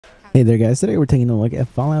Hey there guys, today we're taking a look at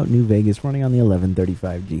Fallout New Vegas running on the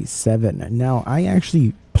 1135G7. Now, I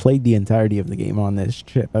actually played the entirety of the game on this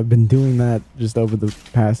chip. I've been doing that just over the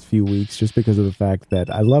past few weeks just because of the fact that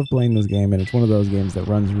I love playing this game and it's one of those games that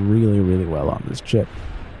runs really well on this chip.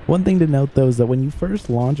 One thing to note though is that when you first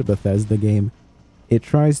launch a Bethesda game, it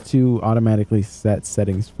tries to automatically set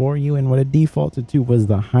settings for you, and what it defaulted to was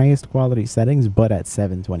the highest quality settings but at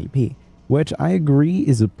 720p, which I agree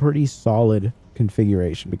is a pretty solid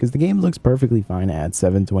configuration because the game looks perfectly fine at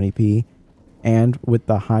 720p, and with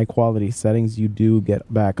the high quality settings you do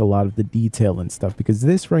get back a lot of the detail and stuff, because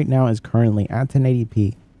this right now is currently at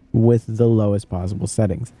 1080p with the lowest possible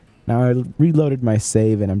settings. Now I reloaded my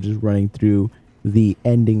save and I'm just running through the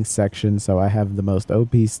ending section, so I have the most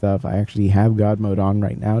OP stuff. I actually have God mode on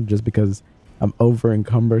right now just because I'm over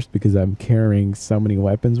encumbered because I'm carrying so many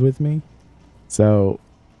weapons with me. So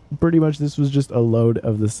pretty much this was just a load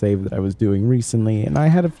of the save that I was doing recently, and I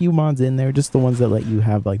had a few mods in there, just the ones that let you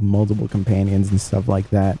have like multiple companions and stuff like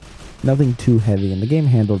that. Nothing too heavy, and the game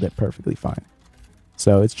handled it perfectly fine.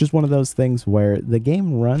 So it's just one of those things where the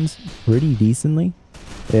game runs pretty decently.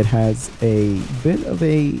 It has a bit of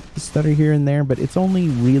a stutter here and there, but it's only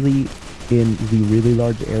really in the really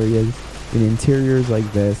large areas. In interiors like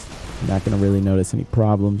this, you're not going to really notice any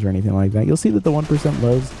problems or anything like that. You'll see that the 1%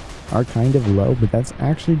 lows are kind of low, but that's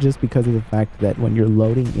actually just because of the fact that when you're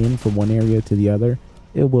loading in from one area to the other,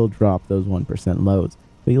 it will drop those 1% loads.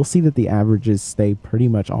 But you'll see that the averages stay pretty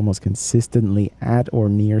much almost consistently at or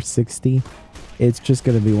near 60. It's just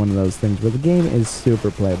going to be one of those things where the game is super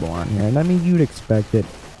playable on here. And I mean, you'd expect it.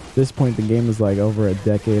 At this point, the game is like over a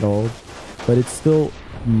decade old, but it's still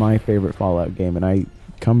my favorite Fallout game. And I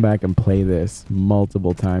come back and play this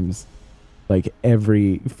multiple times, like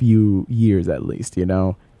every few years at least, you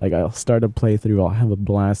know? Like I'll start a playthrough, I'll have a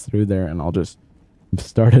blast through there, and I'll just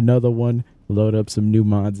start another one, load up some new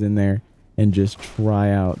mods in there, and just try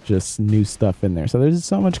out just new stuff in there. So there's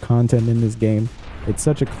so much content in this game. It's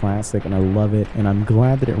such a classic and I love it, and I'm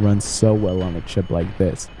glad that it runs so well on a chip like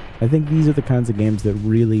this. I think these are the kinds of games that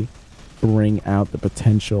really bring out the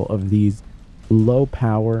potential of these low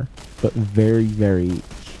power but very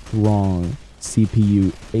strong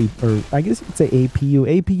CPU, or I guess you could say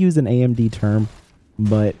APU. APU is an AMD term,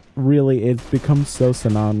 but really it's become so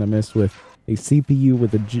synonymous with a CPU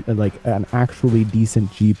with like an actually decent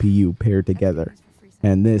GPU paired together.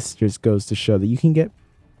 And this just goes to show that you can get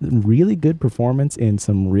really good performance in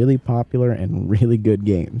some really popular and really good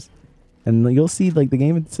games. And you'll see like the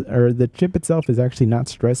game or the chip itself is actually not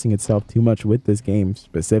stressing itself too much with this game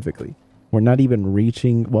specifically. We're not even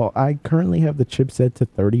reaching, well, I currently have the chip set to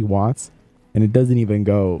 30 watts and it doesn't even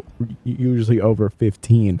go usually over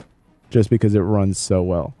 15 just because it runs so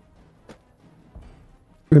well.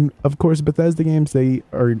 And of course, Bethesda games, they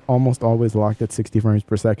are almost always locked at 60 frames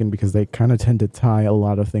per second because they kind of tend to tie a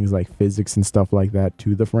lot of things like physics and stuff like that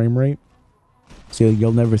to the frame rate. So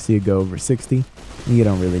you'll never see it go over 60, and you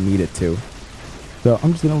don't really need it to. So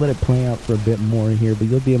I'm just going to let it play out for a bit more here, but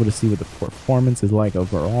you'll be able to see what the performance is like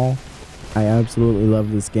overall. I absolutely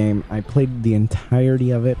love this game. I played the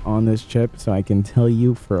entirety of it on this chip, so I can tell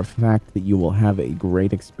you for a fact that you will have a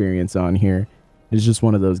great experience on here. It's just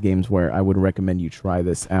one of those games where I would recommend you try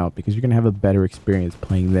this out because you're going to have a better experience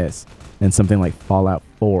playing this than something like Fallout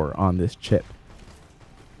 4 on this chip.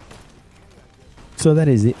 So that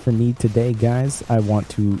is it for me today, guys. I want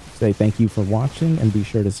to say thank you for watching, and be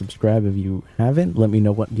sure to subscribe if you haven't. Let me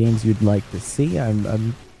know what games you'd like to see.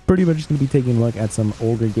 I'm pretty much going to be taking a look at some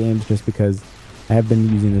older games just because I have been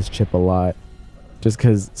using this chip a lot. Just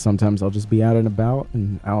because sometimes I'll just be out and about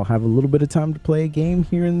and I'll have a little bit of time to play a game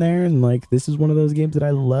here and there. And like, this is one of those games that I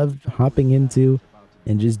love hopping into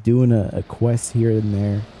and just doing a quest here and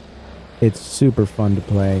there. It's super fun to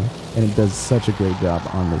play and it does such a great job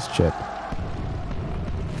on this chip.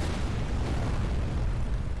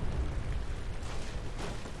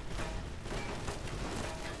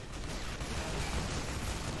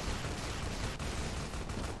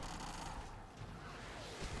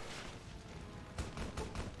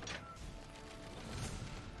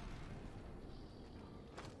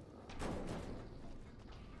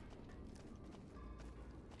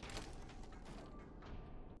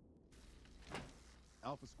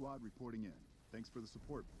 Alpha Squad reporting in. Thanks for the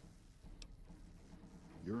support.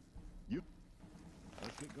 You.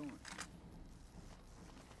 Let's get going.